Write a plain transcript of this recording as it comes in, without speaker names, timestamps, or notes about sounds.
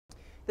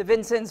The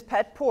Vincennes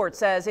Pet Port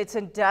says it's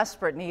in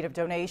desperate need of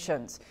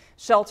donations.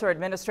 Shelter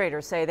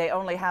administrators say they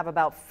only have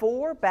about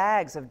 4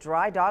 bags of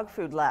dry dog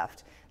food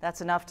left.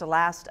 That's enough to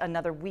last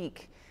another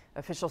week.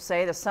 Officials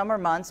say the summer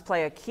months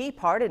play a key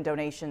part in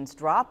donations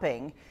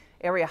dropping.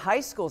 Area high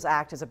schools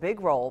act as a big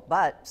role,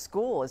 but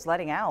school is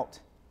letting out.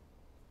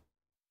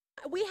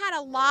 We had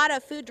a lot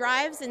of food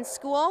drives in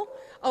school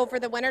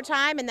over the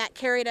wintertime, and that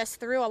carried us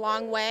through a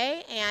long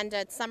way. And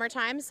it's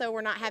summertime, so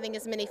we're not having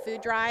as many food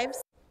drives.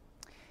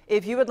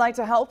 If you would like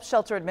to help,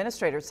 shelter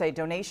administrators say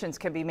donations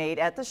can be made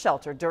at the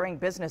shelter during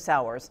business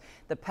hours.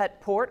 The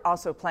Pet Port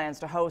also plans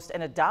to host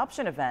an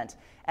adoption event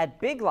at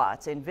Big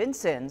Lots in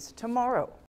Vincennes tomorrow.